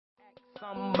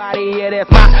Somebody, yeah,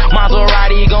 that's my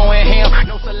Maserati going ham.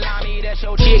 No salami, that's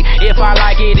your chick. If I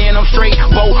like it, then I'm straight.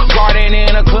 Boat garden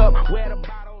in a club. Where the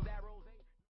bottles at rose.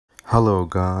 Hello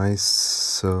guys,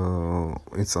 so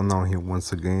it's Anand here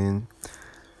once again.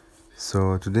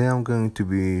 So today I'm going to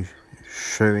be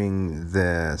showing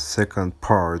the second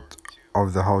part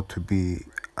of the how to be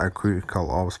a critical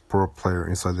ops pro player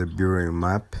inside the Bureau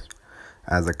map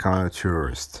as a counter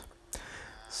terrorist.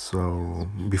 So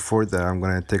before that, I'm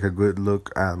gonna take a good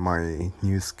look at my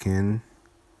new skin.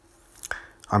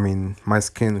 My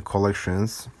skin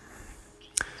collections.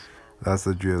 That's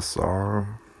the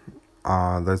GSR.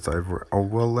 That's Ivory. Oh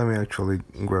well, let me actually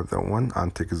grab that one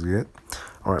and take his get.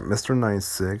 All right, Mr.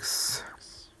 96,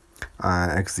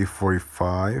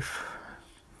 XD45,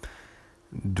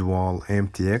 Dual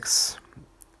MTX,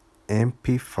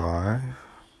 MP5,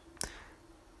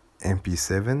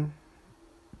 MP7,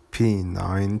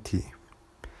 P90,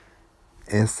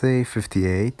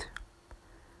 SA58,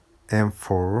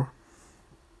 M4,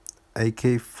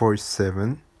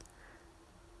 AK47,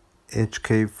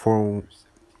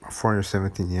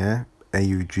 HK417, yeah,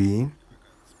 AUG.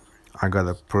 I got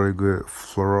a pretty good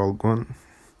floral gun,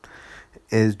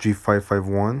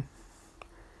 SG551,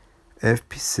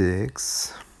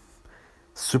 FP6,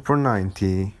 Super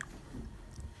 90,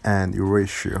 and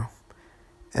Erasure.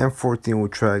 M14,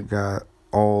 which I got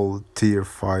all tier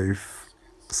 5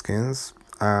 skins,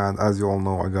 and as you all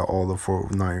know, I got all the 4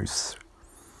 knives.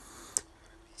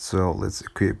 So let's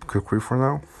equip quickly for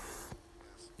now.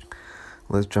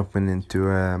 Let's jump into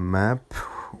a map.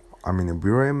 A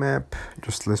Bureau map.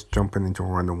 Just let's jump into a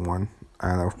random one,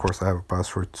 and of course I have a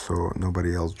password so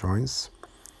nobody else joins.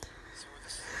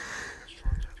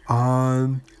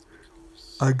 I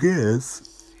guess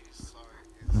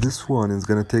this one is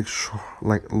gonna take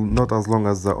not as long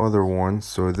as the other one.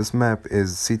 So this map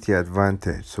is city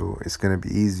advantage, so it's gonna be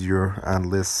easier and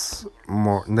less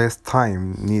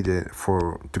time needed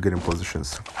to get in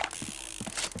positions.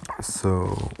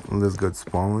 So let's go to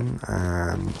spawn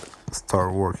and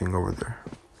start working over there.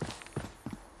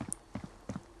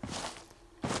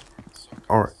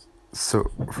 Alright,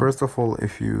 so first of all,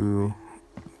 if you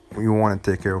want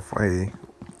to take care of A,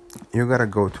 you gotta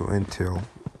go to intel.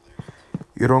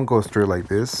 You don't go straight like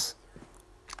this.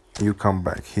 You come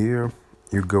back here,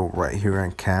 you go right here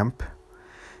and camp.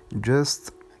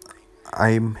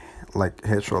 I'm like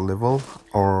headshot level,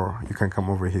 or you can come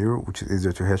over here, which is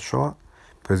easier to headshot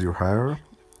because you're higher.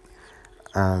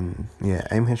 And yeah,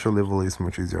 aim headshot level is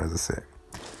much easier, as I said.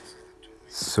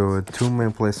 So 2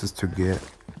 main places to get.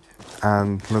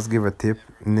 And let's give a tip: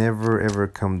 never ever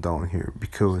come down here,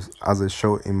 because as I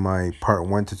showed in my part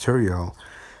 1 tutorial,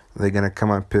 they're gonna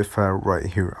come and pre-fire right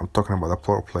here. I'm talking about the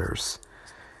pro players.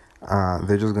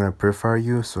 They're just gonna pre-fire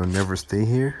you, so never stay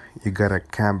here. You gotta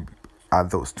camp at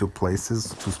those 2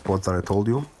 places, 2 spots that I told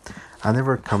you. And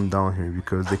never come down here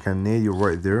because they can nail you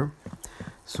right there.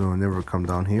 So never come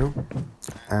down here.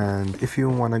 And if you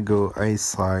want to go A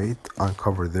side and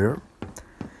cover there,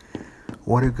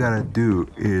 what you gotta do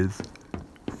is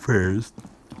first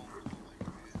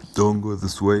don't go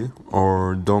this way,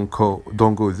 or don't go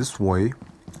this way.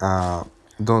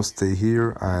 Don't stay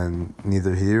here and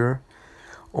neither here.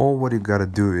 All what you gotta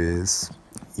do is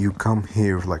you come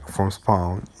here, like from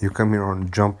spawn, you come here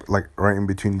and jump like right in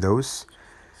between those,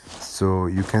 so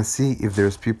you can see if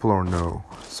there's people or no.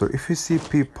 So if you see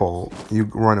people, you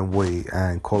run away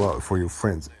and call out for your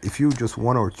friends. If you just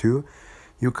 1 or 2,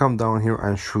 you come down here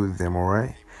and shoot them. All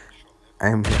right,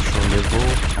 aim headshot level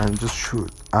and just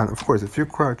shoot. And of course, if you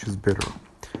crouch, is better.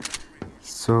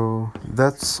 So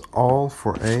that's all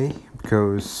for A,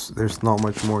 because there's not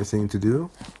much more thing to do.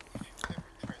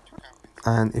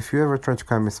 And if you ever try to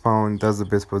come spawn, that's the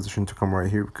best position to come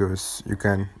right here, because you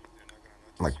can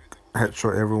like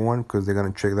headshot everyone because they're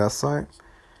gonna check that side.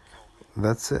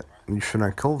 That's it. You should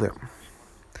not kill them.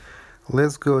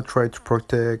 Let's go try to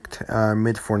protect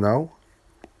mid for now.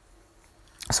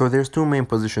 So there's 2 main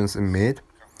positions in mid.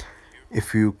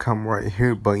 If you come right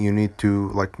here, but you need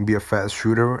to like be a fast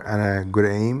shooter and a good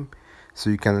aim, so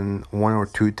you can 1 or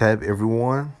 2 tap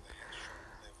everyone.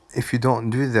 If you don't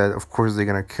do that, of course they're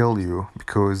gonna kill you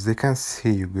because they can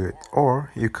see you good.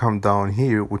 Or you come down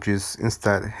here, which is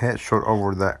instead headshot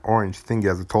over that orange thingy,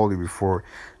 as I told you before.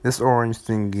 This orange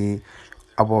thingy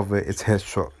above it, it's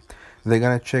headshot. They're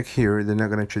gonna check here, they're not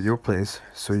gonna check your place,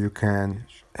 so you can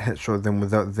headshot them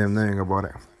without them knowing about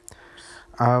it.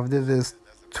 I've did this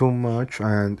too much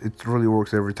and it really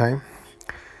works every time.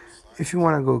 If you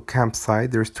want to go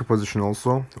campsite, there's 2 positions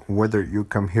also, whether you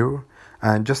come here,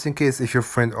 and just in case if your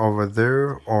friend over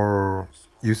there, or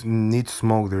you need to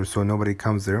smoke there so nobody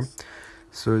comes there,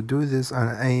 So do this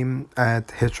and aim at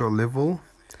headshot level.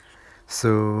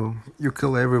 So you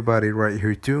kill everybody right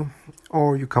here too,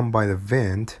 or you come by the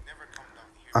vent,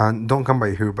 and don't come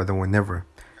by here by the way, never.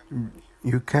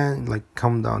 You can like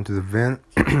come down to the vent.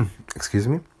 Excuse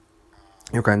me.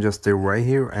 You can just stay right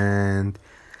here and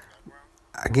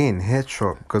again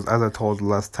headshot, because as I told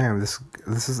last time, this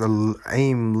is a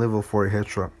aim level for a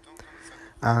headshot.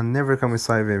 And never come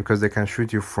inside them because they can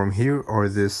shoot you from here or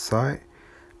this side.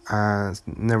 And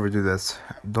never do that.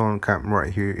 Don't camp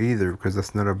right here either, because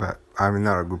that's not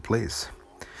not a good place.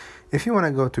 If you want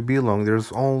to go to B long,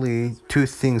 there's only two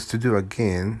things to do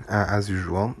again, as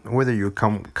usual. Whether you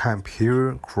come camp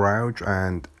here, crouch,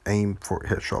 and aim for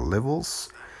headshot levels.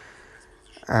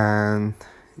 And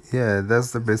yeah,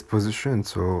 that's the best position.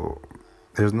 So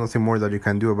there's nothing more that you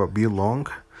can do about B long.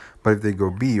 But if they go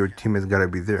B, your teammates gotta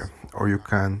be there. Or you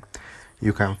can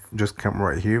just come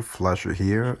right here, flash it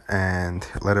here, and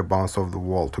let it bounce off the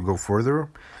wall to go further.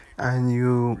 And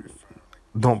you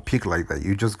don't peek like that.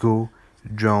 You just go,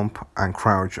 jump, and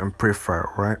crouch and pre-fire,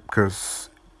 right? Because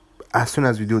as soon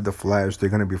as you do the flash, they're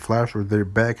gonna be flashed, or their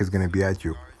back is gonna be at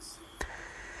you.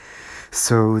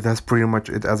 So that's pretty much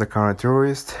it as a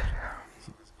counter-terrorist.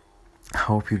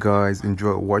 Hope you guys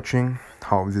enjoy watching.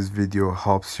 Hope this video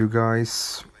helps you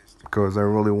guys, because I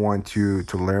really want you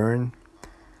to learn.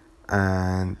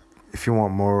 And if you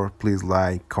want more, please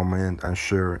like, comment, and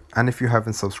share. And if you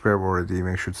haven't subscribed already,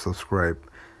 make sure to subscribe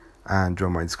and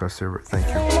join my Discord server. Thank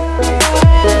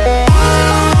you.